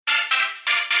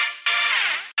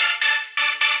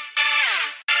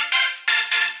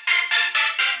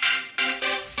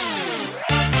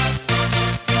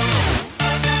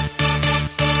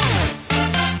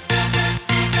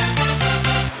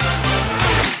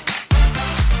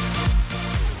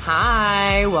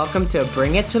welcome to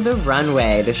Bring It to the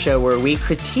Runway, the show where we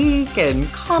critique and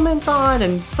comment on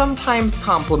and sometimes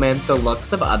compliment the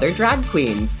looks of other drag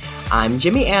queens. I'm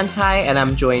Jimmy Anti, and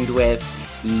I'm joined with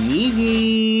Yee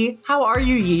Yee. How are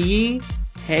you, Yee Yee?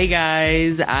 Hey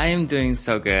guys, I am doing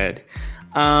so good.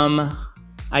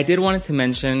 I did wanted to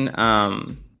mention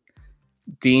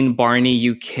Dean Barney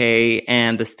UK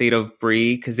and the State of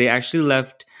Brie, because they actually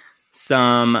left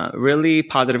some really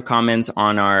positive comments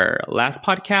on our last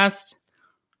podcast.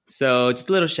 So just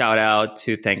a little shout out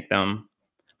to thank them.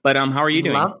 But how are you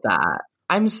doing? Love that.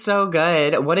 I'm so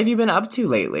good. What have you been up to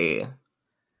lately?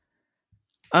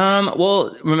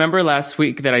 Well, remember last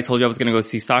week that I told you I was going to go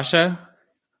see Sasha?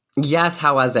 Yes,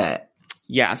 how was it?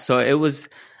 Yeah, so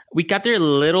we got there a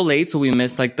little late, so we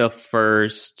missed like the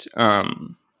first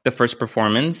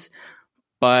performance.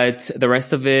 But the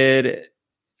rest of it,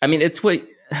 I mean, it's what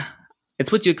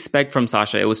you expect from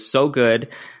Sasha. It was so good,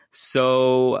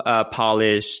 so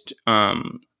polished,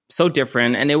 so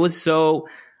different, and it was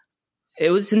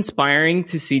inspiring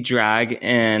to see drag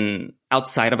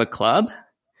outside of a club.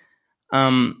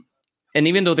 And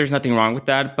even though there's nothing wrong with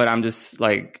that, but I'm just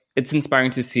like, it's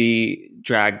inspiring to see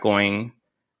drag going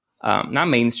not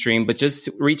mainstream, but just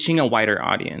reaching a wider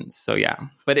audience. So yeah,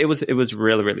 but it was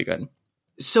really, really good.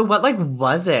 So what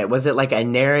was it? Was it like a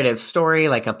narrative story,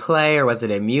 like a play, or was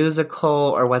it a musical,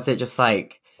 or was it just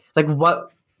like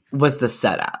what was the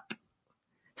setup?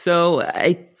 So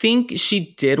I think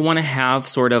she did want to have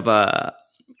sort of a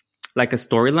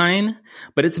storyline,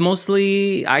 but it's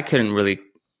mostly, I couldn't really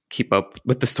keep up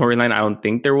with the storyline. I don't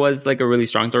think there was like a really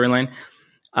strong storyline,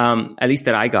 at least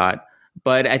that I got.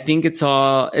 But I think it's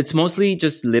mostly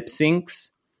just lip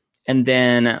syncs. And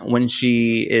then when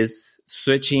she is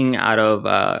switching out of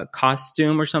a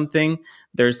costume or something,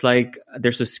 there's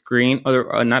a screen,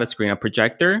 or not a screen, a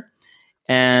projector.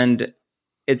 And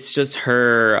it's just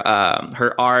her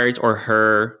art or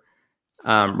her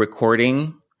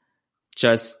recording,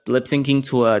 just lip syncing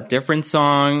to a different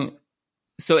song.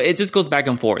 So it just goes back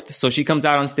and forth. So she comes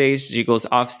out on stage, she goes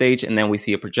off stage, and then we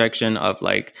see a projection of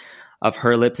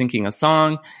her lip syncing a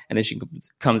song, and then she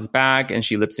comes back and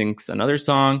she lip syncs another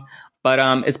song. But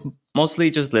it's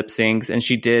mostly just lip syncs, and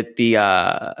she did the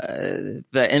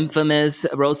infamous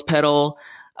rose petal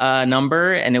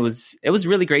number, and it was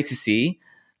really great to see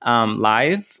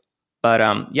live.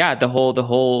 But yeah, the whole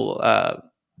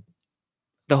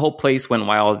place went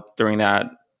wild during that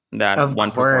of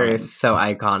one course, performance. so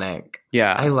iconic.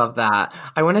 Yeah, I love that.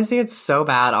 I want to see it so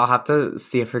bad. I'll have to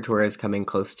see if her tour is coming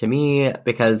close to me,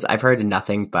 because I've heard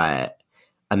nothing but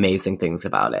amazing things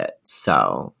about it.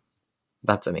 So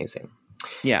that's amazing.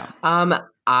 Yeah.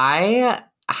 I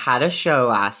had a show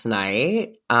last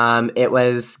night. It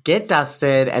was Get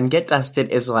Dusted, and Get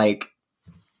Dusted is like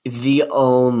the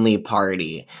only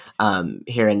party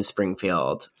here in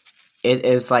Springfield. It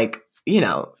is like,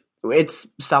 it's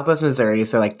Southwest Missouri,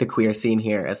 so like the queer scene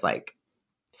here is like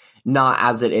not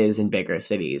as it is in bigger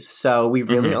cities. So we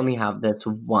really only have this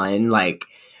one like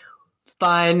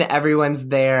fun, everyone's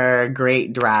there,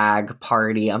 great drag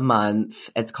party a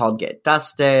month. It's called Get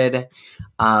Dusted.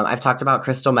 I've talked about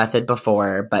Crystal Method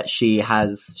before, but she's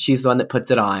the one that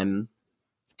puts it on.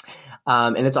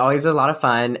 And it's always a lot of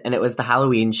fun. And it was the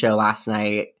Halloween show last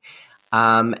night.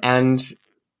 And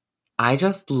I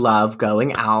just love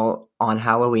going out on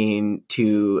Halloween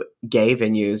to gay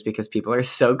venues because people are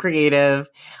so creative,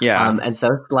 and so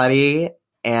slutty,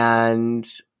 and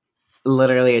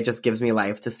literally it just gives me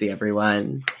life to see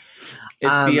everyone.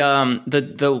 It's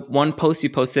the one post you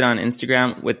posted on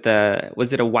Instagram with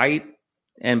was it a white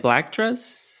and black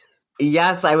dress?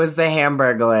 Yes, I was the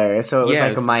Hamburglar, so it was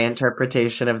like my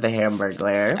interpretation of the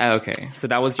Hamburglar. Okay, so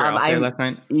that was your outfit last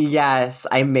night? Yes,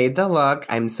 I made the look.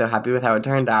 I'm so happy with how it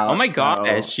turned out. Oh my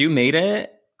gosh, you made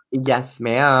it? Yes,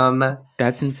 ma'am.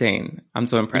 That's insane. I'm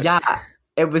so impressed. Yeah,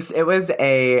 it was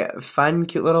a fun,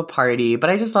 cute little party, but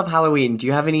I just love Halloween. Do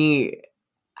you have any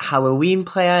Halloween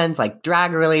plans, like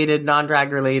drag related,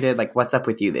 non-drag related? Like, what's up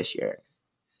with you this year?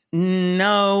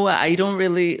 No, I don't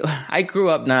really. I grew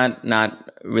up not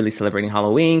really celebrating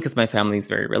Halloween because my family is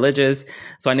very religious,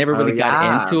 so I never really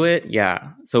got into it.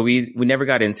 Yeah, so we never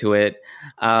got into it.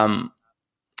 So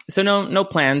no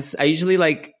plans. I usually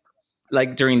like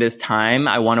during this time,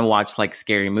 I want to watch like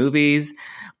scary movies,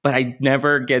 but I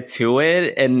never get to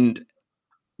it. And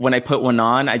when I put one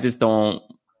on, I just don't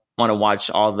want to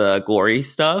watch all the gory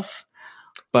stuff.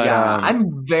 But yeah,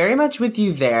 I'm very much with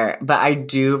you there. But I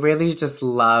do really just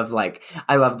love,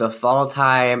 I love the fall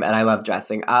time, and I love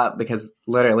dressing up because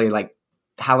literally,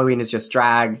 Halloween is just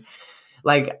drag.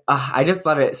 I just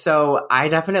love it. So I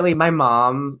definitely, my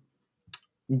mom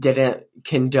didn't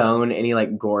condone any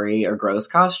like gory or gross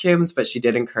costumes, but she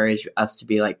did encourage us to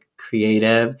be like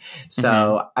creative.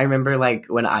 So I remember like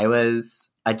when I was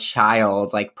a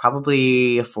child, like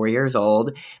probably 4 years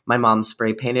old, my mom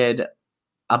spray painted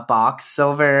a box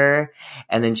silver,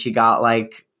 and then she got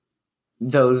like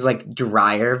those like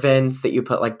dryer vents that you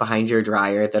put like behind your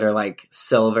dryer that are like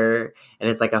silver, and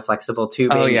it's like a flexible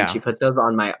tubing. Oh, yeah. And she put those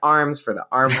on my arms for the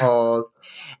armholes.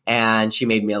 And she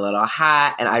made me a little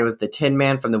hat, and I was the Tin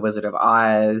Man from the Wizard of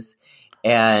Oz.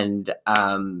 And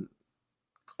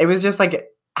it was just like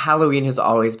Halloween has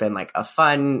always been like a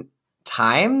fun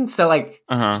time. So like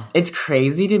it's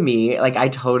crazy to me. Like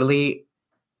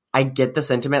I get the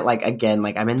sentiment, like, again,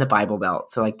 like, I'm in the Bible Belt.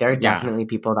 So, like, there are definitely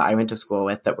people that I went to school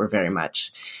with that were very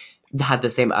much had the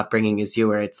same upbringing as you,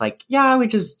 where it's like, yeah, we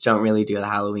just don't really do the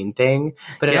Halloween thing.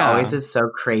 But it always is so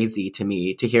crazy to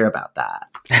me to hear about that.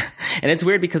 And it's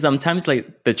weird because sometimes,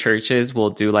 like, the churches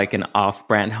will do, like, an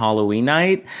off-brand Halloween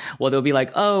night. Well, they'll be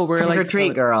like, oh, we're like...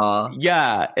 Trick-or-treat, girl.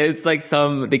 Yeah. It's like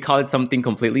they call it something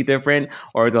completely different.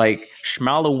 Or, like,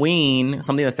 Schmalloween,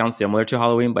 something that sounds similar to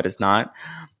Halloween, but it's not.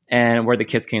 And where the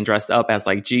kids can dress up as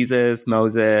like Jesus,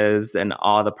 Moses, and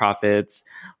all the prophets.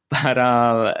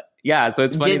 But yeah, so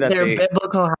it's funny that their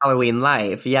biblical Halloween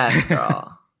life. Yes,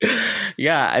 girl.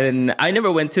 Yeah, and I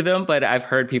never went to them, but I've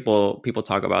heard people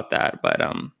talk about that.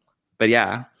 But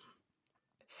yeah.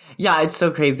 Yeah, it's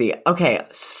so crazy. Okay,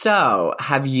 so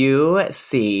have you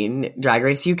seen Drag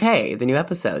Race UK, the new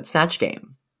episode, Snatch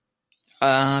Game?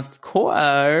 Of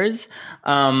course.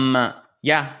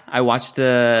 Yeah, I watched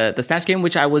the Snatch Game,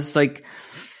 which I was like,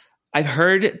 I've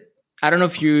heard, I don't know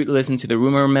if you listen to the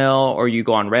rumor mill or you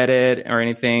go on Reddit or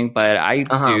anything, but I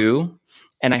do.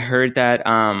 And I heard that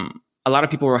a lot of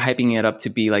people were hyping it up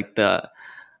to be like the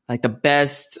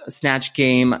best Snatch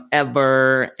Game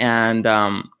ever. And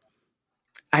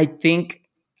I think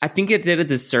it did a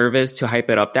disservice to hype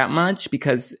it up that much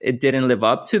because it didn't live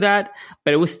up to that,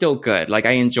 but it was still good. Like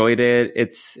I enjoyed it.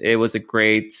 It was a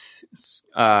great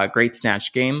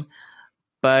Snatch Game.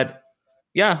 But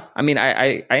yeah, I mean,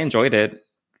 I enjoyed it.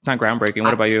 It's not groundbreaking.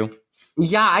 What about you?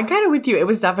 Yeah, I'm kind of with you. It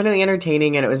was definitely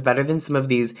entertaining, and it was better than some of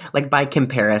these, like by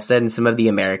comparison, some of the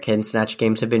American Snatch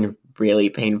Games have been really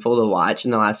painful to watch in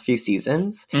the last few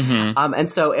seasons. And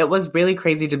so it was really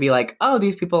crazy to be like, oh,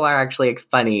 these people are actually like,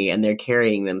 funny and they're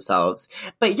carrying themselves.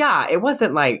 But yeah, it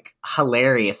wasn't like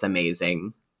hilarious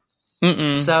amazing.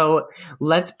 So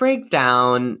let's break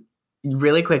down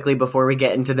really quickly before we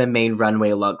get into the main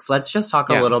runway looks. Let's just talk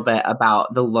a little bit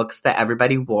about the looks that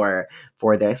everybody wore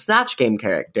for their Snatch Game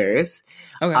characters.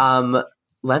 Okay.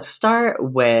 Let's start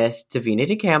with Davina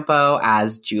DeCampo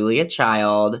as Julia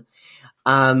Child.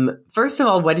 First of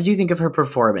all, what did you think of her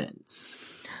performance?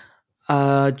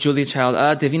 Julia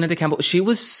Child, Davina DeCampo, she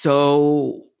was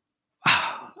so...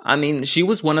 I mean, she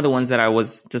was one of the ones that I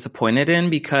was disappointed in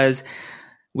because...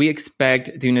 we expect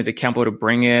Davina DeCampo to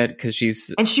bring it because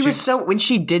she's was so, when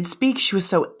she did speak, she was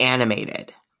so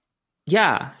animated.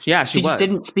 Yeah, she was. She just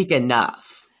didn't speak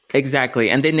enough. Exactly.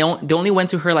 And they only went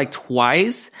to her like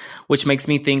twice, which makes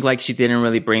me think like she didn't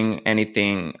really bring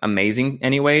anything amazing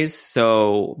anyways.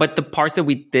 So, but the parts that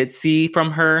we did see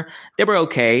from her, they were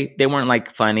okay. They weren't like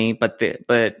funny, but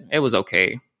it was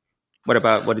okay. What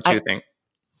did you think?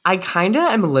 I kind of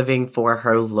am living for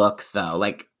her look though.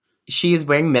 Like, she's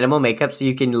wearing minimal makeup, so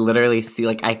you can literally see,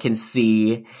 like, I can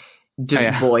see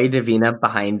boy Davina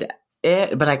behind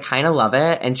it, but I kind of love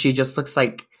it, and she just looks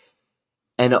like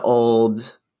an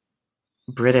old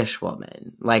British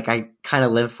woman. Like, I kind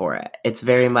of live for it. It's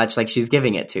very much like she's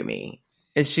giving it to me.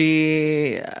 Is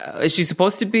she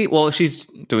supposed to be? Well, she's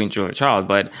doing Julia Child,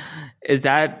 but is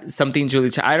that something Julia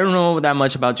Child? I don't know that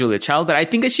much about Julia Child, but I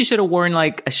think that she should have worn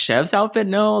like a chef's outfit.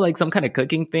 No, like some kind of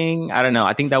cooking thing. I don't know.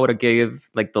 I think that would have gave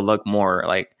like the look more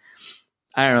like,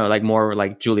 I don't know, like more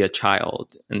like Julia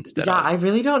Child instead. Yeah, I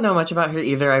really don't know much about her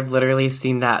either. I've literally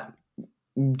seen that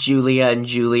Julia and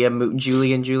Julia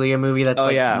movie.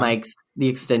 That's the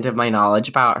extent of my knowledge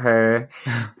about her.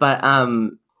 But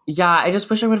yeah, I just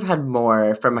wish I would have had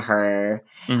more from her.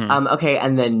 Okay,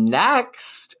 and then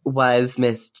next was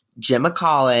Miss Gemma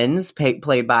Collins,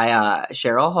 played by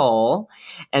Cheryl Hole.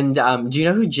 And do you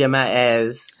know who Gemma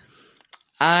is?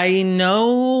 I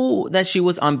know that she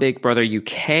was on Big Brother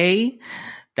UK.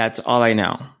 That's all I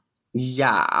know.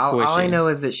 Yeah, all I know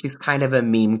is that she's kind of a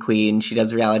meme queen. She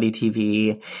does reality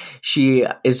TV. She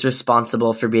is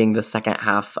responsible for being the second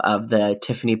half of the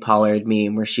Tiffany Pollard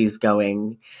meme where she's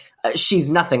going... she's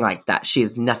nothing like that. She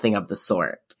is nothing of the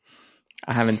sort.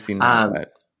 I haven't seen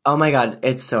that. Oh my God,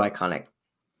 it's so iconic.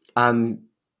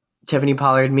 Tiffany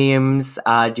Pollard memes,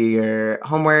 do your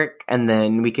homework, and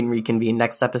then we can reconvene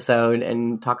next episode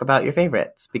and talk about your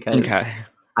favorites because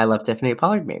I love Tiffany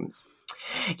Pollard memes.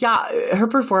 Yeah, her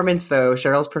performance though,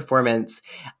 Cheryl's performance,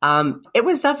 it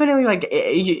was definitely like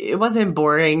it wasn't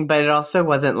boring, but it also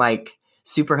wasn't like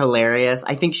super hilarious.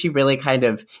 I think she really kind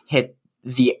of hit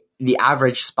the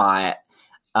average spot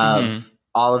of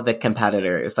all of the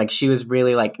competitors. Like she was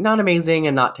really like not amazing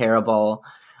and not terrible.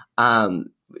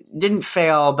 Didn't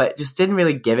fail, but just didn't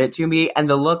really give it to me. And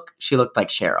the look, she looked like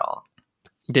Cheryl.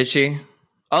 Did she?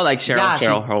 Oh, like Cheryl. Yeah,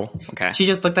 Cheryl. Okay. She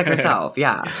just looked like herself.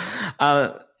 Yeah.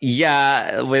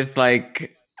 Yeah. With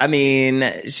like, I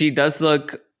mean, she does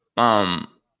look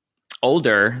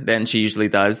older than she usually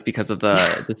does because of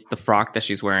the frock that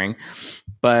she's wearing.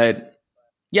 But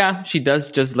yeah, she does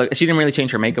just look. She didn't really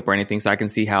change her makeup or anything, so I can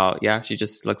see how. Yeah, she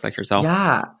just looks like herself.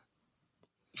 Yeah.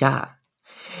 Yeah.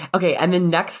 Okay, and then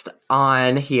next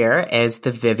on here is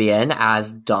the Vivian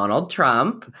as Donald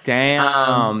Trump.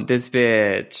 Damn, this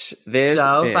bitch. This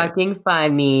so bitch. Fucking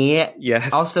funny.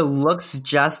 Yes. Also looks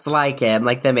just like him.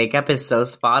 Like the makeup is so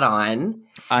spot on.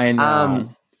 I know.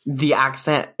 The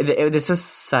accent, this was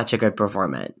such a good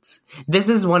performance. This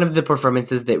is one of the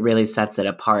performances that really sets it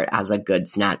apart as a good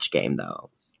Snatch game, though.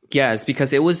 Yes,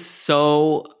 because it was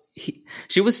so...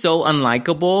 she was so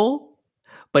unlikable,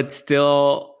 but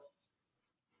still...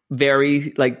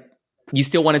 very like you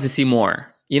still wanted to see more,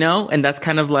 you know? And that's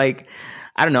kind of like,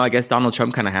 I don't know, I guess Donald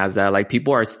Trump kind of has that. Like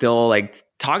people are still like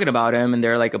talking about him and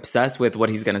they're like obsessed with what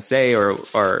he's gonna say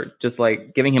or just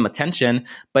like giving him attention,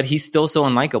 but he's still so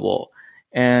unlikable.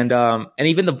 And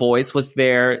even the voice was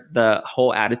there, the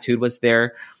whole attitude was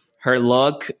there, her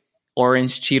look,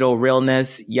 orange Cheeto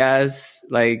realness, yes,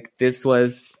 like this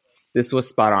was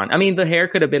spot on. I mean, the hair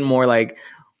could have been more like,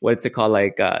 what's it called,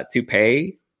 like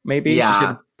toupee, maybe. Yeah. She should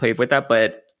have played with that,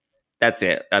 but that's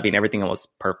it. I mean, everything was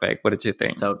perfect. What did you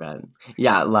think? So good.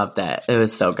 Yeah, loved it. It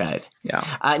was so good. Yeah.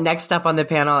 Next up on the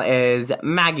panel is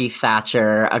Maggie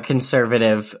Thatcher, a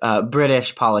conservative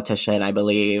British politician, I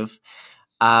believe.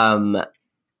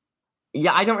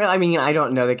 Yeah, I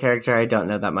don't know the character. I don't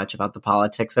know that much about the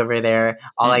politics over there.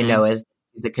 All I know is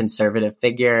he's a conservative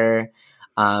figure.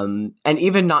 And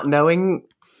even not knowing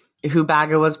who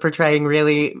Baga was portraying,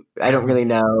 really, I don't really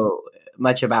know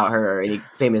much about her or any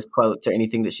famous quotes or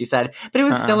anything that she said, but it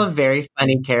was still a very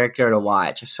funny character to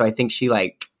watch. So I think she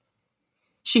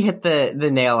hit the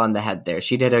nail on the head there.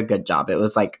 She did a good job. It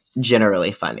was like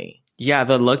generally funny. Yeah,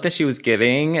 the look that she was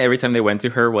giving every time they went to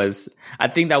her was, I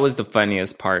think that was the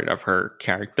funniest part of her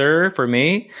character for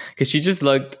me, because she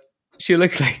looked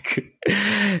like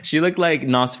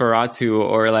Nosferatu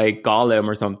or like Gollum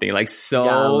or something, like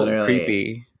so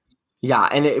creepy. Yeah,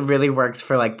 and it really worked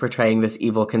for like portraying this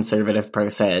evil conservative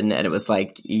person, and it was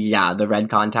like, yeah, the red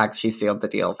contacts, she sealed the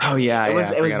deal. Oh yeah, it was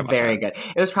very good.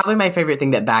 It was probably my favorite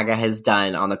thing that Baga has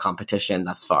done on the competition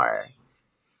thus far.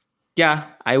 Yeah,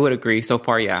 I would agree. So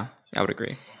far, yeah, I would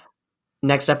agree.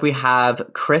 Next up, we have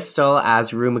Crystal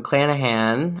as Rue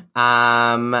McClanahan.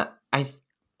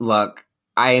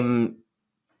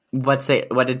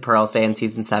 What did Pearl say in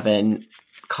season 7?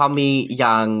 Call me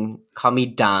young, call me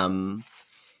dumb.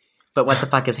 But what the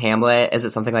fuck is Hamlet? Is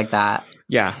it something like that?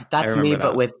 Yeah, that's me.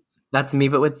 But with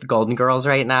Golden Girls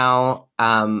right now.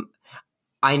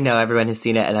 I know everyone has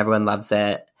seen it and everyone loves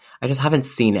it. I just haven't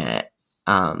seen it.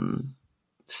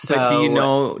 So,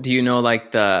 but do you know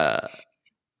like the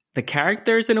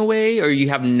characters in a way, or you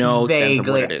have no sense of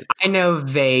what it is? I know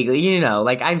vaguely.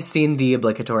 Like I've seen the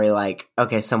obligatory, like,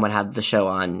 okay, someone had the show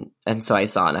on, and so I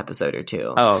saw an episode or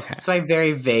two. Oh, okay. So I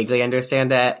very vaguely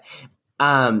understand it.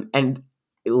 And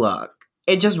look,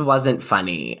 it just wasn't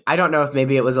funny. I don't know if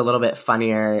maybe it was a little bit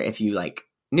funnier if you like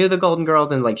knew the Golden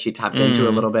Girls and like she tapped into a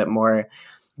little bit more,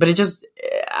 but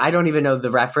I don't even know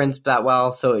the reference that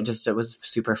well. So it was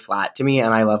super flat to me,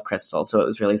 and I love Crystal. So it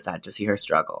was really sad to see her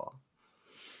struggle.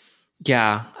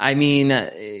 Yeah. I mean,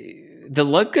 the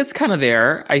look is kind of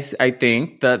there. I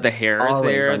think the hair is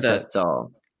there.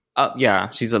 Crystal. Yeah,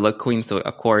 she's a look queen, so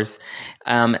of course.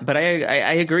 But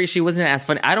I agree, she wasn't as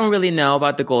funny. I don't really know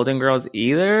about the Golden Girls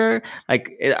either.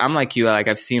 Like, I'm like you. Like,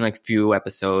 I've seen like few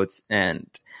episodes, and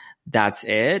that's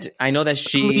it. I know that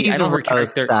I know her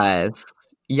character. Us.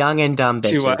 Young and dumb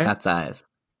bitches. That's us.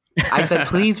 I said,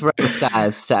 please roast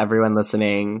us to everyone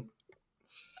listening.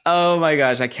 Oh my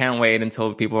gosh, I can't wait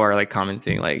until people are like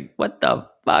commenting, like, what the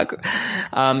fuck?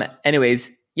 Anyways,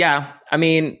 yeah. I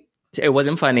mean, it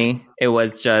wasn't funny. It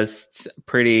was just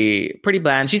pretty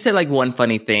bland. She said like one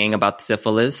funny thing about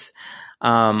syphilis.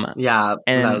 Yeah,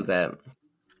 and that was it.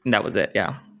 That was it,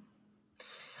 yeah.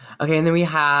 Okay, and then we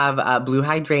have Blue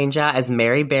Hydrangea as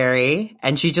Mary Berry,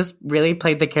 and she just really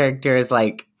played the character as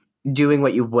like doing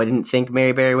what you wouldn't think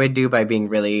Mary Berry would do by being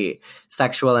really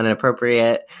sexual and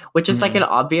inappropriate, which is like an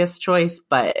obvious choice,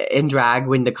 but in drag,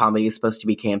 when the comedy is supposed to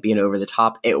be campy and over the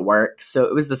top, it works. So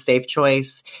it was the safe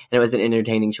choice, and it was an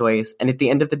entertaining choice. And at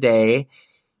the end of the day,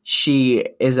 she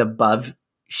is above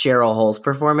Cheryl Hole's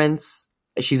performance.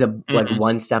 She's like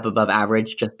one step above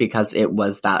average just because it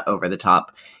was that over the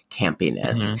top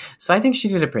campiness. So I think she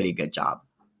did a pretty good job.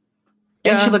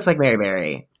 And she looks like Mary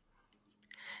Berry.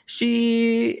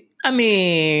 I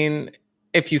mean,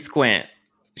 if you squint,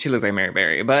 she looks like Mary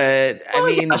Berry. But I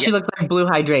mean, she looks like Blue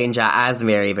Hydrangea as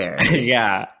Mary Berry.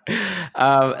 Yeah.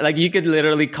 Like you could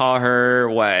literally call her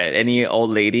any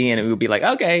old lady, and it would be like,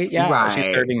 okay, yeah,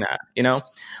 she's serving that, you know?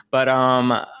 But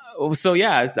so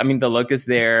yeah, I mean, the look is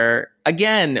there.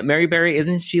 Again, Mary Berry,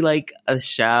 isn't she like a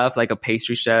chef, like a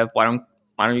pastry chef? Why don't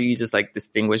you just like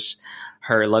distinguish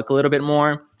her look a little bit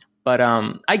more? But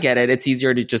I get it. It's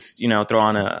easier to just, you know, throw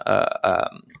on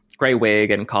a gray wig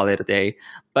and call it a day.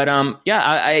 But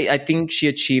I think she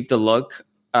achieved the look.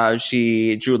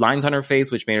 She drew lines on her face,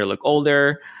 which made her look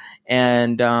older,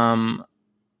 and the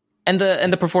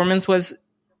performance wasn't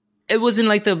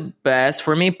like the best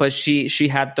for me, but she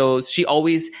had those. She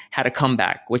always had a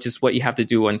comeback, which is what you have to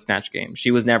do on Snatch Game. She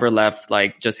was never left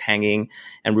like just hanging,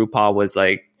 and RuPaul was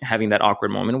like having that awkward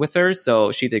moment with her.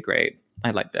 So she did great. I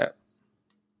like that.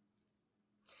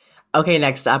 Okay,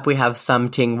 next up we have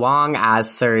Sum-Ting Wong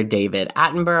as Sir David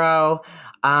Attenborough.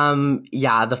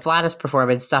 The flattest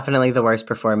performance, definitely the worst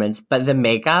performance, but the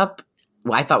makeup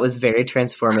I thought was very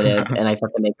transformative, and I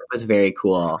thought the makeup was very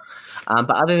cool.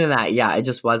 But other than that,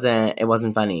 it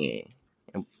wasn't funny.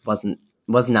 It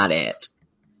was not it.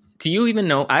 Do you even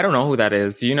know? I don't know who that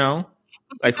is. Do you know?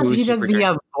 Like, because he does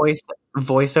the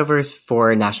voiceovers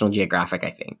for National Geographic,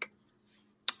 I think.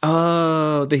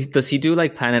 Oh, does he do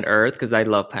like Planet Earth? Because I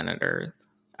love Planet Earth.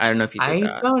 I don't know if he did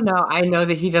that. I don't know. I know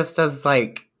that he just does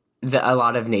like a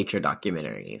lot of nature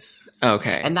documentaries.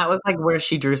 Okay. And that was like where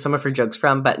she drew some of her jokes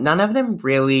from, but none of them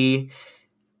really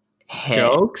hit.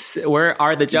 Jokes? Where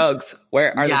are the jokes?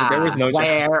 There was no jokes.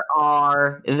 Where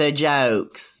are the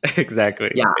jokes?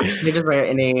 Exactly. Yeah. They just weren't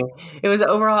any. It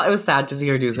was sad to see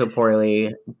her do so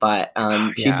poorly, but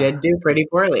she did do pretty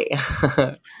poorly.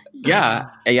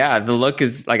 Yeah. The look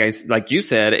is like you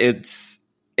said, it's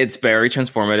very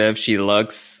transformative. She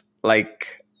looks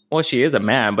like, well, she is a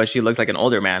man, but she looks like an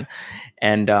older man.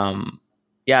 And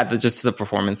the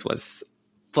performance was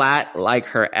flat like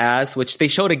her ass, which they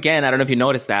showed again. I don't know if you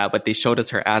noticed that, but they showed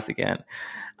us her ass again.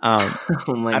 I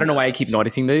don't know why I keep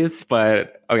noticing this,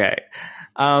 but okay.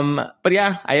 But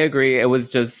yeah, I agree. It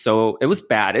was just it was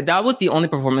bad. That was the only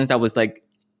performance that was like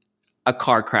a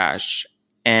car crash.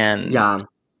 And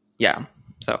yeah.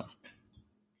 So.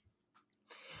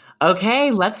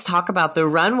 Okay, let's talk about the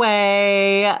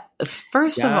runway.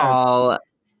 First of all,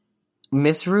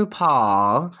 Miss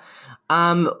RuPaul,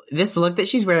 this look that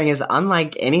she's wearing is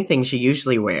unlike anything she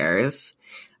usually wears.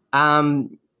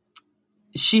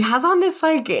 She has on this,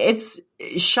 like, it's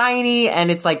shiny and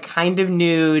it's like kind of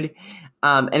nude,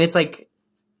 and it's like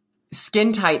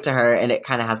skin tight to her, and it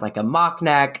kind of has like a mock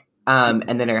neck,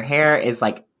 and then her hair is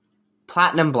like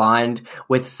platinum blonde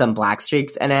with some black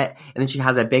streaks in it, and then she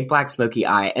has a big black smoky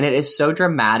eye, and it is so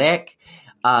dramatic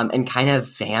and kind of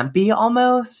vampy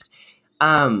almost.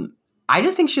 I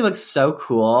just think she looks so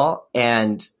cool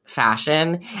and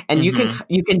fashion, and you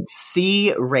can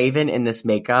see Raven in this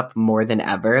makeup more than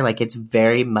ever. Like, it's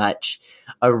very much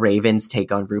a Raven's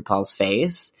take on RuPaul's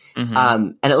face,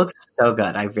 and it looks so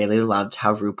good. I really loved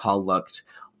how RuPaul looked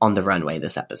on the runway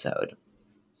this episode.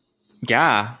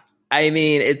 Yeah, I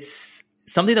mean, it's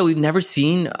something that we've never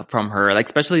seen from her, like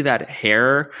especially that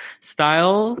hair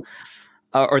style.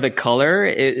 Or the color,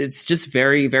 it's just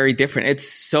very, very different. It's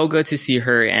so good to see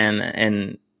her in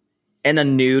a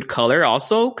nude color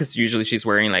also, because usually she's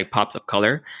wearing like pops of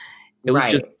color. It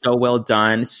was just so well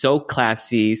done, so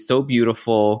classy, so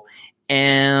beautiful.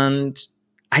 And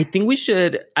I think we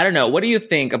should, I don't know, what do you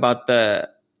think about the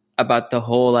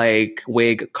whole like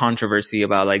wig controversy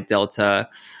about like Delta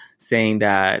saying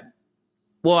that,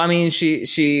 well, I mean,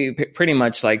 she pretty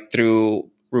much like threw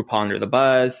RuPaul under the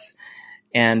bus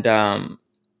and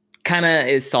kind of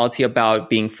is salty about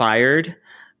being fired.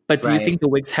 But do you think the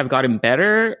wigs have gotten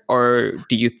better, or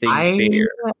do you think I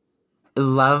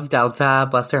love Delta,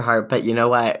 bless her heart, but you know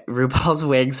what? RuPaul's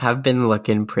wigs have been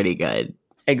looking pretty good.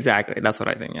 Exactly. That's what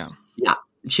I think, yeah. Yeah,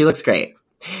 she looks great.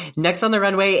 Next on the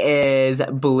runway is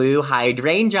Blue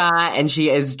Hydrangea, and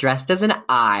she is dressed as an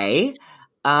eye.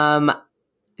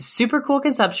 Super cool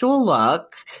conceptual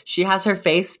look. She has her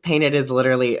face painted as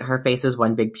literally, her face is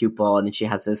one big pupil, and then she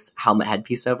has this helmet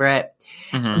headpiece over it.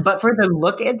 But for the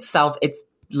look itself, it's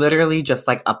literally just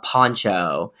like a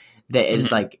poncho that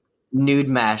is like nude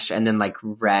mesh and then like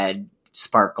red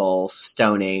sparkle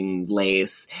stoning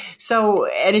lace. So,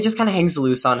 and it just kind of hangs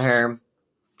loose on her.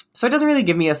 So it doesn't really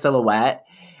give me a silhouette.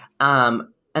 And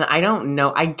I don't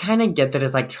know. I kind of get that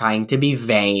it's like trying to be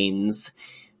veins,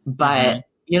 but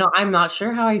you know, I'm not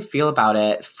sure how I feel about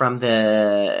it from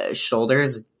the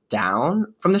shoulders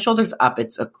down. From the shoulders up,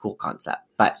 it's a cool concept,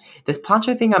 but this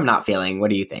poncho thing, I'm not feeling. What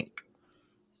do you think?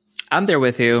 I'm there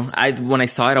with you. When I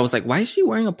saw it, I was like, why is she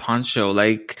wearing a poncho?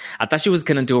 Like, I thought she was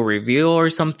going to do a reveal or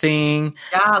something.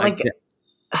 Yeah, like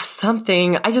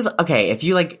something. Okay, if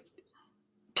you like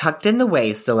tucked in the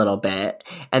waist a little bit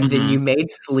and then you made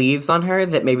sleeves on her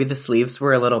that maybe the sleeves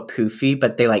were a little poofy,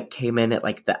 but they like came in at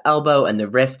like the elbow and the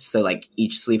wrist. So like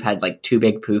each sleeve had like 2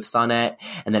 big poofs on it,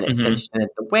 and then it cinched in at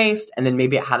the waist, and then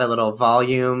maybe it had a little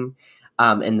volume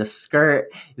in the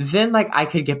skirt. Then like I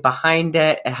could get behind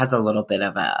it. It has a little bit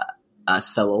of a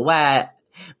silhouette,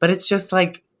 but it's just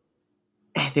like,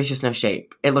 there's just no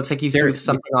shape. It looks like you threw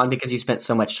something on because you spent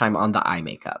so much time on the eye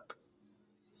makeup.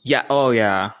 Yeah. Oh,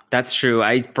 yeah. That's true.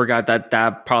 I forgot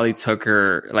that probably took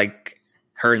her like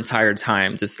her entire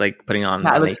time just like putting on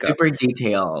it looks makeup. Super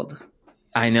detailed.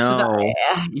 I know. So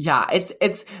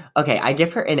it's okay. I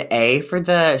give her an A for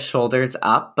the shoulders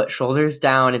up, but shoulders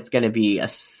down, it's going to be a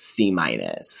C-.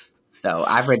 So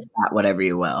average that, whatever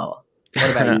you will. What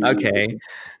about you? Okay.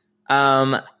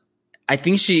 I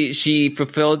think she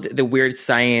fulfilled the weird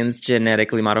science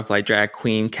genetically modified drag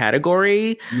queen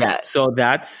category. Yeah. So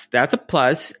that's a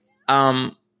plus.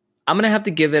 I'm gonna have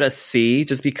to give it a C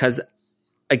just because,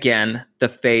 again, the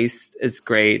face is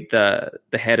great, the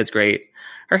head is great,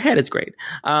 her head is great,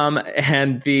 but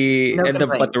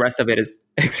the rest of it is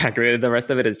exactly the rest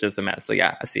of it is just a mess. So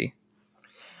yeah, a C.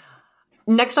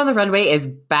 Next on the runway is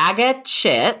Bag of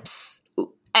Chips.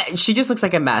 She just looks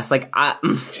like a mess. Like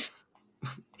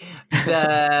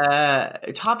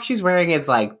the top she's wearing is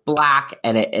like black,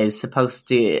 and it is supposed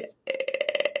to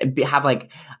have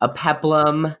like a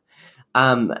peplum,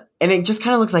 and it just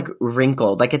kind of looks like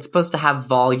wrinkled. Like it's supposed to have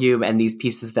volume and these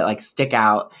pieces that like stick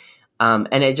out, and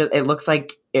it looks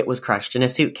like it was crushed in a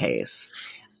suitcase.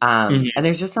 And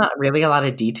there's just not really a lot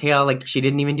of detail. Like she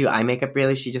didn't even do eye makeup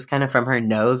really. She just kind of from her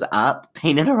nose up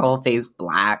painted her whole face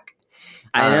black.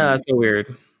 I know, that's so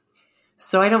weird.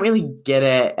 So I don't really get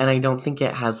it, and I don't think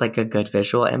it has like a good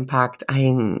visual impact.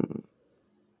 It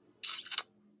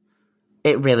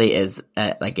really is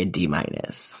like a D-.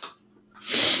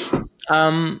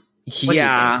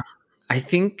 Yeah, I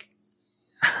think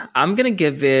I'm gonna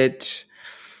give it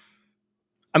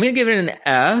an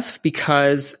F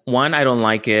because 1, I don't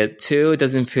like it. 2,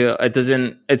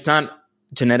 it's not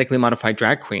genetically modified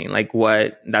drag queen. Like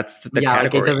that's the category.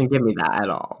 Like it doesn't give me that at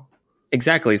all.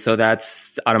 Exactly. So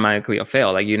that's automatically a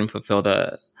fail. Like you didn't fulfill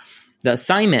the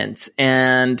assignment.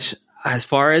 And as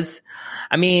far as,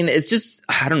 I mean, it's just,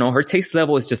 I don't know, her taste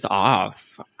level is just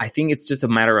off. I think it's just a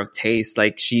matter of taste.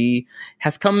 Like she's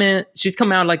come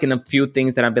out like in a few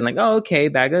things that I've been like, oh, okay,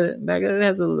 Baga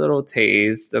has a little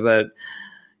taste, but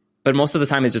most of the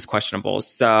time it's just questionable.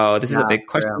 So this is a big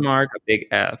question mark, a big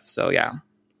F. So yeah.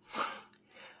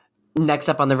 Next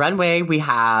up on the runway, we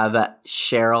have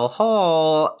Cheryl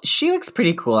Hole. She looks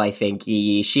pretty cool, I think.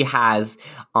 She has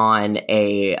on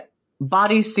a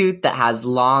bodysuit that has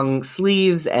long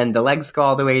sleeves and the legs go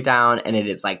all the way down, and it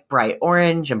is like bright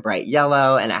orange and bright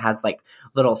yellow, and it has like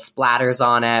little splatters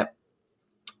on it.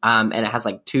 And it has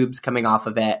like tubes coming off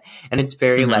of it, and it's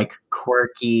very like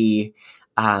quirky,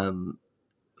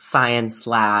 science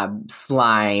lab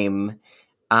slime.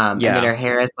 And then her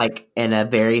hair is like in a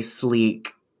very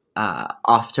sleek,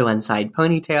 off to one side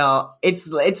ponytail. It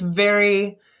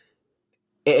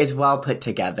is well put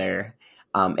together.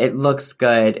 It looks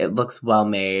good. It looks well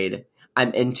made.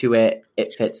 I'm into it.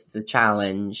 It fits the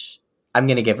challenge. I'm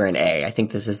gonna give her an A. I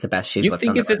think this is the best she's looked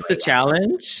on the runway. You think it fits the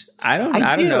challenge? I don't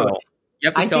know. You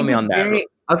have to sell me on that.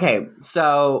 Okay,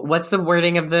 so what's the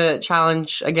wording of the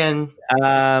challenge again?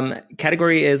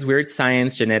 Category is weird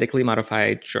science, genetically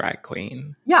modified drag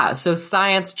queen. Yeah, so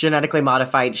science, genetically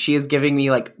modified. She is giving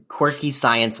me like quirky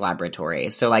science laboratory.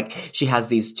 So like she has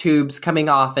these tubes coming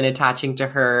off and attaching to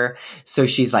her. So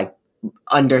she's like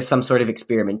under some sort of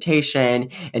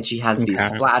experimentation, and she has these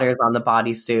splatters on the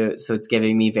bodysuit. So it's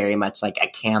giving me very much like a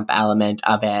camp element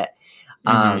of it.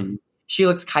 She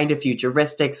looks kind of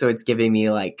futuristic, so it's giving me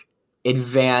like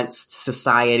advanced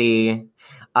society,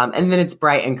 and then it's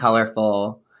bright and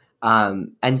colorful,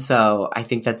 and so I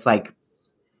think that's like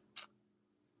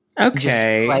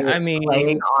okay.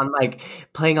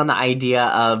 Playing on the idea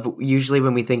of, usually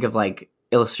when we think of like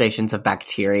illustrations of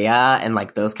bacteria and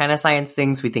like those kind of science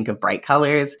things, we think of bright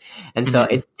colors. And so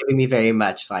it's giving me very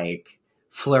much like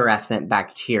fluorescent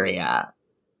bacteria,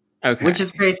 which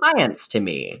is very science to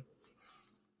me.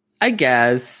 I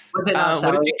guess. Was it not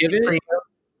what did you give it?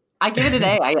 I give it an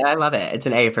A. I love it. It's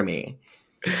an A for me.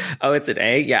 Oh, it's an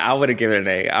A? Yeah, I would have given it an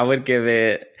A. I would give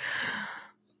it...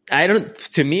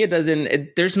 to me, it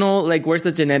doesn't... there's no, like, where's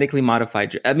the genetically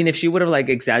modified... I mean, if she would have, like,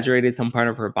 exaggerated some part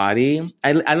of her body,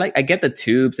 I get the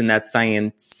tubes and that's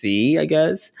science-y, I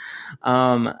guess.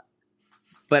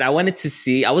 But I wanted to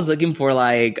see... I was looking for,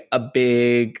 like, a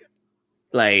big...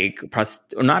 like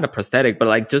or not a prosthetic, but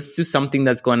like just do something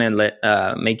that's going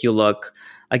to make you look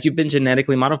like you've been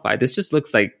genetically modified. This just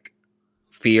looks like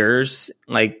fierce,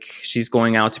 like she's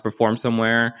going out to perform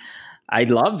somewhere. I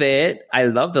love it. I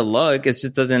love the look. It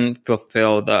just doesn't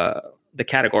fulfill the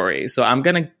category. So I'm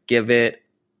gonna give it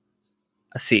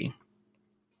a C.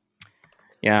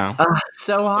 Yeah.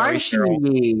 So harsh.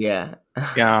 Yeah.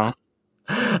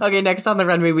 Okay, next on the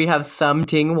runway, we have Sum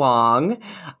Ting Wong.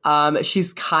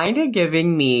 She's kind of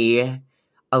giving me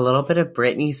a little bit of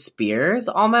Britney Spears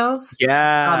almost.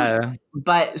 Yeah.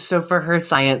 But so for her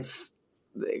science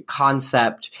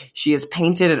concept, she has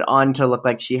painted it on to look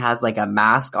like she has like a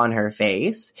mask on her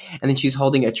face. And then she's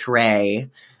holding a tray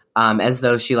as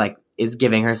though she like is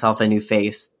giving herself a new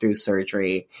face through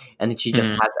surgery. And then she just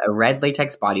has a red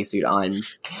latex bodysuit on.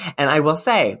 And I will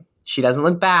say, she doesn't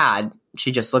look bad.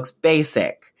 She just looks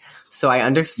basic. So I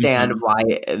understand why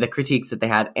the critiques that they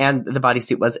had, and the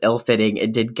bodysuit was ill-fitting.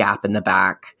 It did gap in the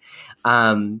back.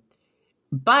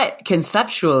 But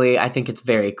conceptually, I think it's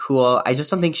very cool. I just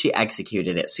don't think she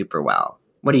executed it super well.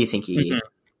 What do you think, Edie?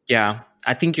 Yeah,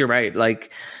 I think you're right.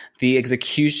 Like, the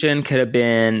execution could have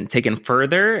been taken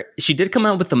further. She did come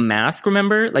out with a mask,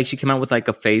 remember? Like, she came out with like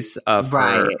a face of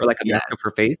her, or like a mask of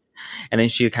her face. And then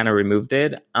she kind of removed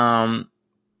it.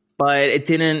 But it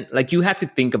didn't, like, you had to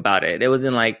think about it. It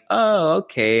wasn't like, oh,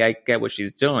 okay, I get what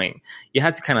she's doing. You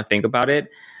had to kind of think about it.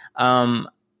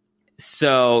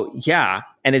 So, yeah,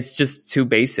 and it's just too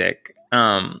basic.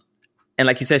 And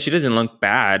like you said, she doesn't look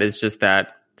bad. It's just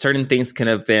that certain things could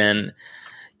have been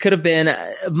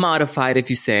modified, if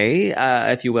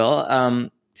you will,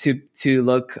 to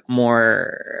look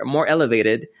more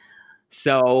elevated.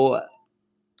 So,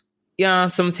 yeah,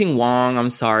 Sum Ting Wong,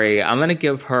 I'm sorry. I'm gonna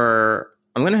give her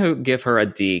a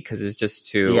D because it's just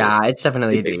too... Yeah, it's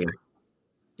definitely a D.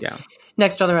 Yeah.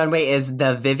 Next on the runway is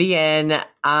the Vivienne.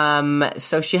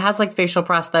 So she has like facial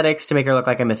prosthetics to make her look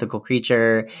like a mythical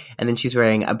creature. And then she's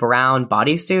wearing a brown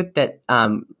bodysuit that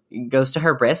goes to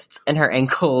her wrists and her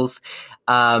ankles.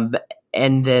 And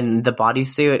then the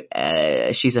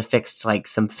bodysuit, she's affixed like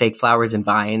some fake flowers and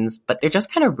vines, but they're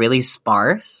just kind of really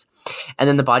sparse. And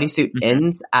then the bodysuit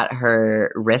ends at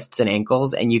her wrists and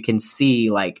ankles, and you can see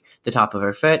like the top of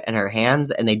her foot and her hands,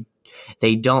 and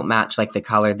they don't match like the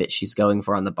color that she's going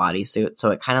for on the bodysuit. So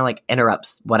it kind of like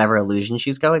interrupts whatever illusion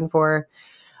she's going for.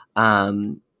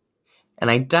 And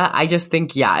I just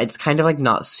think, yeah, it's kind of like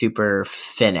not super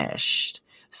finished.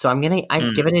 So I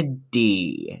give it a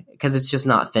D because it's just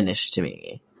not finished to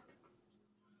me.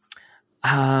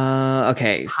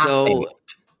 Okay. So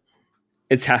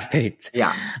it's half-baked.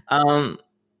 Yeah.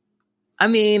 I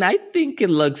mean, I think it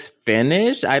looks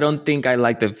finished. I don't think I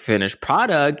like the finished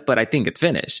product, but I think it's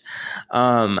finished.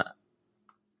 I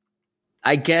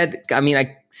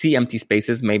see empty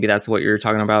spaces. Maybe that's what you're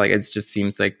talking about. Like, it just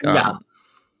seems like,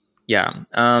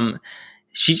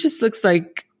 she just looks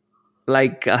like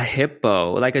a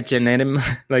hippo, like a genetic,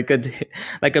 like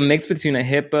a mix between a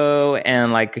hippo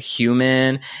and like a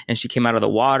human. And she came out of the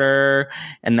water,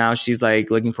 and now she's like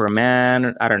looking for a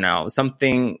man. I don't know,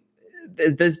 something.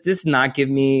 Does this not give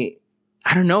me?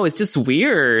 I don't know. It's just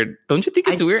weird. Don't you think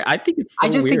it's weird? I think it's so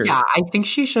weird. Think, yeah, I think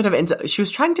she should have. She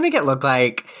was trying to make it look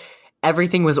like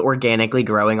everything was organically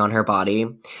growing on her body.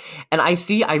 And I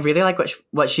really like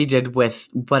what she did with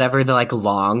whatever the like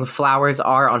long flowers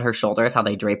are on her shoulders, how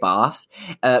they drape off,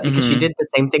 because she did the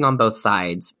same thing on both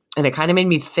sides. And it kind of made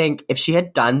me think if she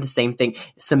had done the same thing,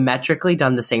 symmetrically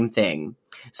done the same thing.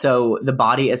 So the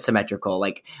body is symmetrical,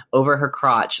 like over her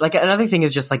crotch. Like another thing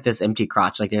is just like this empty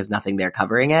crotch, like there's nothing there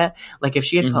covering it. Like if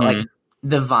she had put like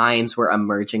the vines were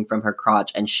emerging from her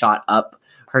crotch and shot up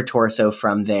her torso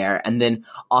from there, and then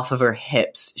off of her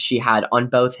hips, she had on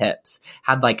both hips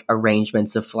had like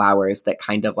arrangements of flowers that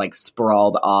kind of like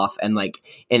sprawled off and like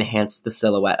enhanced the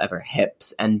silhouette of her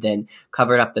hips, and then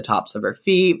covered up the tops of her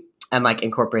feet and like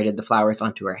incorporated the flowers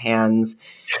onto her hands.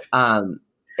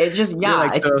 It just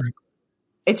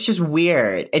it's just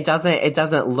weird. It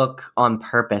doesn't look on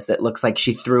purpose. It looks like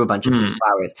she threw a bunch of these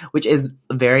flowers, which is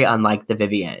very unlike the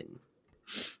Vivienne.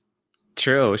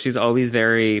 True. She's always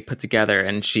very put together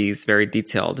and she's very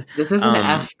detailed. This is an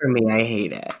F for me. I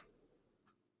hate it.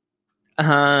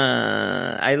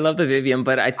 I love the Vivian,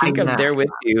 but I think I'm there with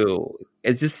you.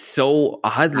 It's just so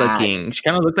odd looking. She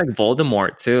kind of looks like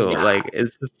Voldemort too. Yeah. Like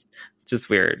it's just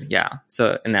weird. Yeah.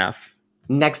 So an F.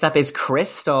 Next up is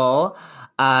Crystal.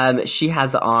 She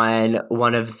has on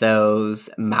one of those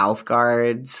mouth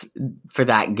guards for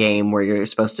that game where you're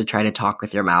supposed to try to talk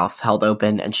with your mouth held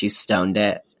open, and she stoned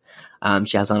it.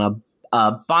 She has on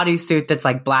a bodysuit that's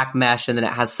like black mesh, and then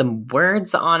it has some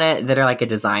words on it that are like a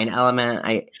design element.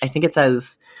 I think it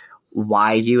says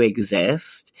why you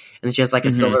exist. And then she has like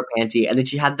a silver panty, and then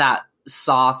she had that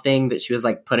saw thing that she was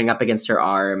like putting up against her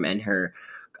arm, and her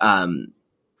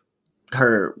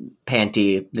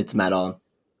panty that's metal.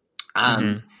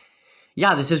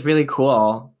 Yeah, this is really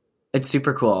cool. It's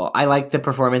super cool. I like the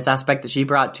performance aspect that she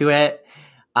brought to it.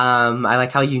 I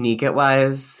like how unique it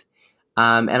was.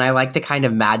 And I like the kind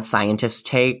of mad scientist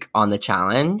take on the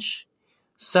challenge.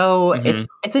 So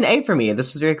it's an A for me.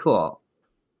 This was very cool.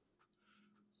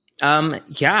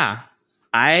 Yeah.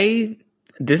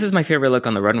 This is my favorite look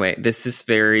on the runway. This is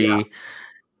very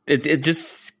it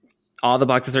just all the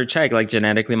boxes are checked, like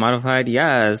genetically modified.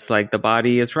 Yes. Like the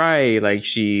body is right. Like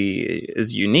she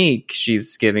is unique.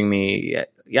 She's giving me,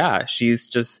 she's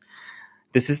just,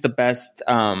 this is the best,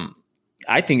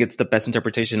 I think it's the best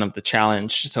interpretation of the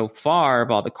challenge so far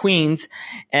of all the queens.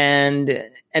 And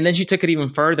then she took it even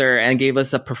further and gave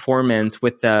us a performance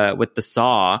with the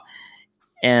saw.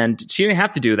 And she didn't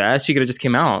have to do that. She could have just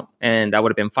came out and that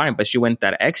would have been fine. But she went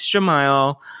that extra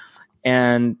mile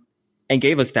and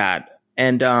gave us that.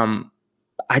 And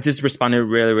I just responded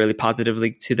really, really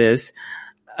positively to this.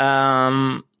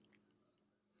 Yeah,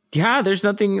 there's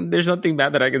nothing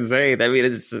bad that I can say. I mean,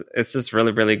 it's just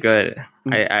really, really good.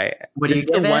 What do you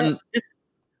give it?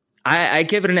 I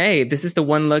give it an A. This is the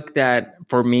one look that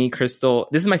for me, Crystal.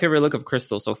 This is my favorite look of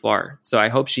Crystal so far. So I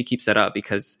hope she keeps that up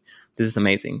because this is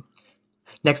amazing.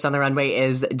 Next on the runway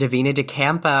is Davina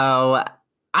DeCampo.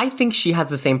 I think she has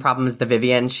the same problem as the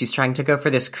Vivian. She's trying to go for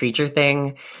this creature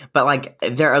thing, but like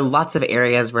there are lots of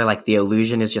areas where like the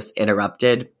illusion is just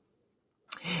interrupted.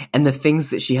 And the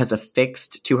things that she has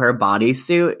affixed to her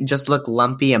bodysuit just look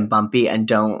lumpy and bumpy and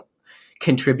don't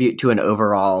contribute to an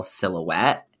overall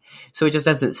silhouette. So it just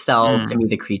doesn't sell to me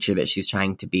the creature that she's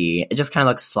trying to be. It just kind of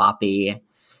looks sloppy.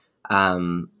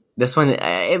 This one,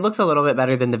 it looks a little bit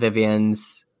better than the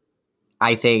Vivian's,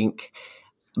 I think.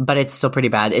 But it's still pretty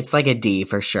bad. It's like a D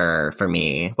for sure for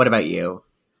me. What about you?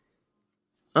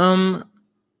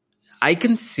 I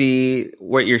can see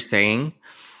what you're saying.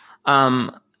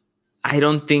 I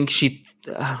don't think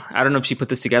I don't know if she put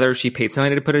this together or she paid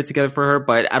somebody to put it together for her,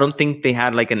 but I don't think they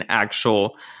had like an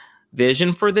actual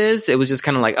vision for this. It was just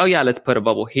kind of like, oh yeah, let's put a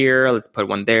bubble here. Let's put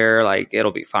one there. Like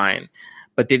it'll be fine.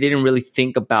 But they didn't really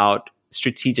think about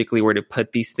strategically where to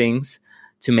put these things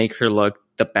to make her look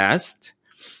the best.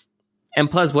 And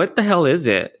plus, what the hell is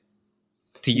it?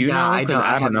 Do you know? I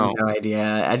don't know. No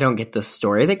idea. I don't get the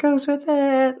story that goes with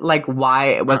it. Like,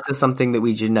 why? What's this something that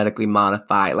we genetically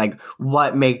modify? Like,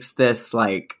 what makes this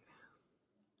like?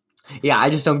 Yeah, I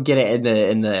just don't get it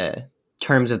in the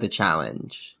terms of the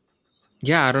challenge.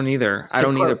 Yeah, I don't either.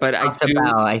 But I do.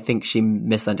 I think she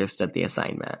misunderstood the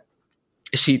assignment.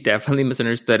 She definitely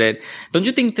misunderstood it. Don't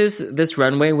you think this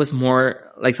runway was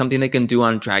more like something they can do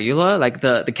on Dragula? Like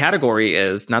the category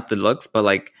is not the looks, but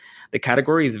like the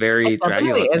category is very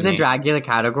Dragula. It is a Dragula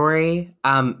category.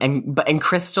 And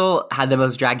Crystal had the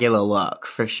most Dragula look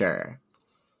for sure.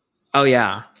 Oh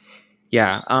yeah.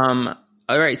 All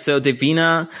right. So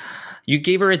Davina, you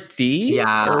gave her a D?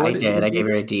 Yeah, I did. I gave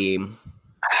her a D.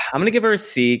 I'm gonna give her a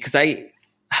C because I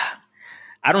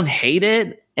don't hate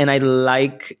it, and I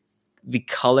like the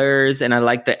colors and I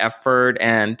like the effort,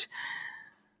 and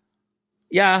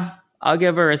yeah, I'll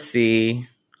give her a C.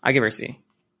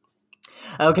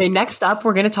 Okay, next up,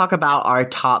 we're going to talk about our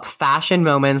top fashion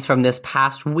moments from this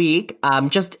past week.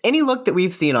 Just any look that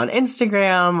we've seen on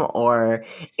Instagram or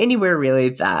anywhere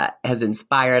really that has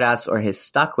inspired us or has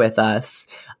stuck with us.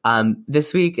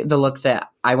 This week, the look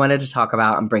that I wanted to talk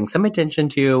about and bring some attention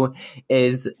to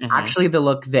is actually the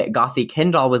look that Gothy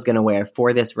Kendall was going to wear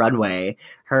for this runway,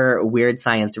 her Weird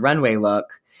Science runway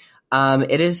look.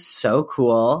 It is so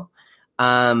cool.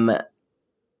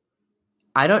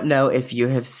 I don't know if you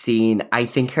have seen, I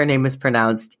think her name is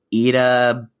pronounced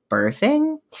Ida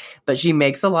Birthing, but she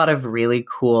makes a lot of really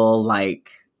cool,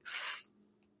 like,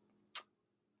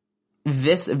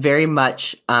 this very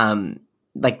much,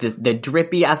 like the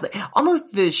drippy aesthetic,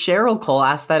 almost the Cheryl Cole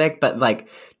aesthetic, but like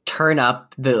turn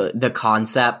up the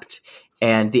concept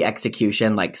and the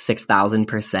execution like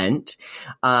 6,000%.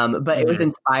 But it was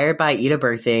inspired by Ida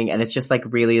Birthing, and it's just like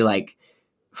really like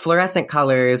fluorescent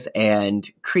colors and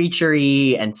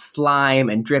creaturey and slime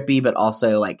and drippy, but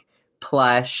also like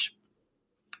plush.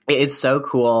 It is so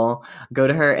cool. Go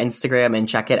to her Instagram and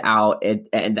check it out.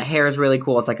 And the hair is really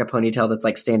cool. It's like a ponytail that's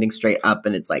like standing straight up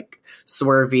and it's like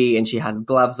swervy, and she has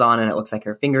gloves on and it looks like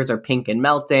her fingers are pink and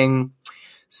melting.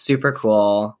 Super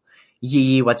cool.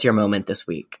 Yee, what's your moment this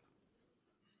week?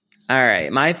 All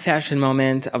right, my fashion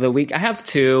moment of the week. I have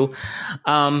two.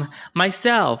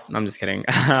 Myself. No, I'm just kidding.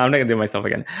 I'm not gonna do myself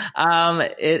again.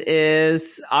 It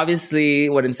is obviously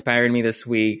what inspired me this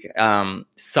week.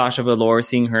 Sasha Velour,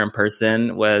 seeing her in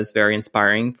person was very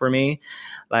inspiring for me.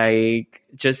 Like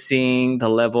just seeing the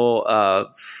level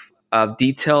of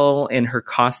detail in her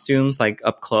costumes, like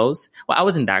up close. Well, I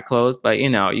wasn't that close, but you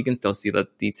know, you can still see the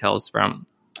details from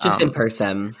just in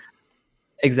person.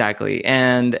 Exactly.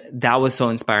 And that was so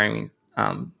inspiring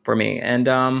for me. And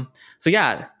so,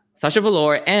 yeah, Sasha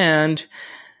Velour. And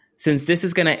since this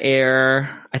is going to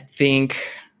air, I think,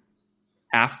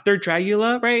 after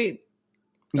Dragula, right?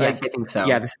 Yes, I think so.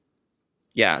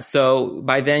 Yeah. So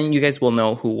by then, you guys will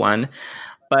know who won.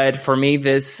 But for me,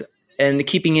 this, and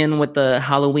keeping in with the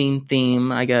Halloween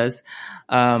theme, I guess,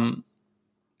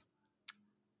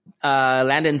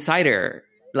 Landon Cider,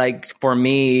 like, for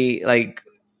me, like,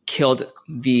 killed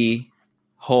the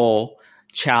whole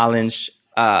challenge,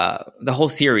 the whole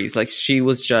series. Like, she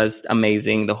was just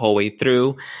amazing the whole way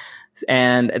through.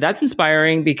 And that's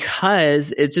inspiring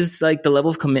because it's just like the level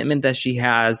of commitment that she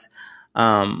has,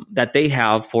 that they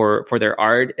have for their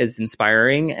art is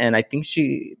inspiring. And I think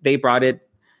they brought it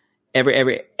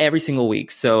every single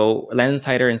week. So Landon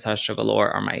Cider and Sasha Velour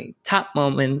are my top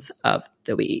moments of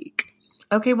the week.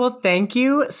 Okay, well, thank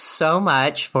you so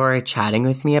much for chatting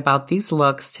with me about these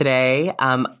looks today.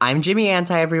 I'm Jimmy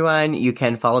Anti, everyone. You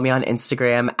can follow me on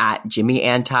Instagram at Jimmy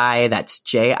Anti. That's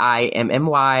JIMMYANTI.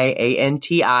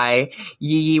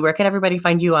 Yee, where can everybody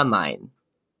find you online?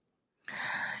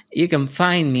 You can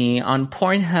find me on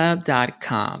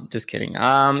Pornhub.com. Just kidding.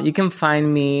 You can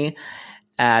find me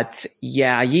at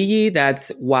Yee,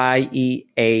 that's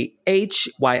YEAHYIYI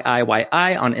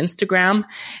on Instagram.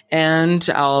 And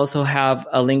I'll also have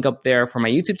a link up there for my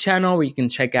YouTube channel where you can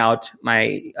check out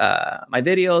my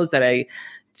videos that I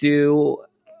do,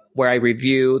 where I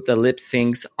review the lip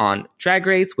syncs on Drag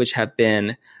Race, which have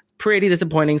been pretty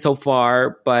disappointing so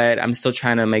far, but I'm still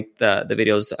trying to make the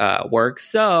videos work.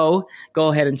 So go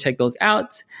ahead and check those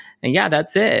out. And yeah,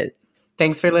 that's it.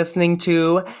 Thanks for listening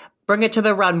to Bring It to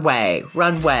the Runway.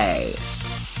 Runway.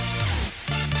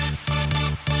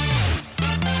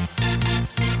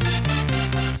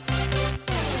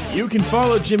 You can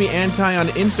follow Jimmy Anti on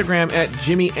Instagram at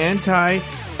Jimmy Anti,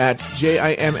 at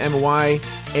JIMMYANTI,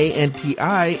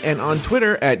 and on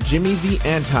Twitter at Jimmy the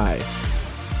Anti.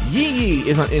 Yee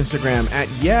is on Instagram at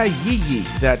Yee.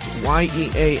 That's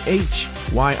YEAHYIYI.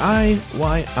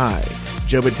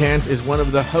 Joe Batanz is one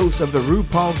of the hosts of the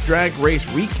RuPaul's Drag Race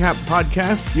Recap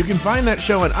podcast. You can find that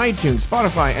show on iTunes,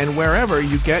 Spotify, and wherever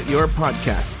you get your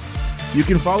podcasts. You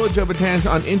can follow Joe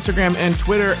Batanz on Instagram and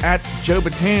Twitter at Joe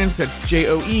Batanz, that's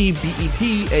JOEBETANCE.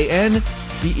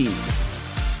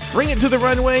 Bring It to the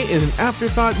Runway is an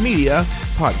Afterthought Media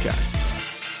podcast.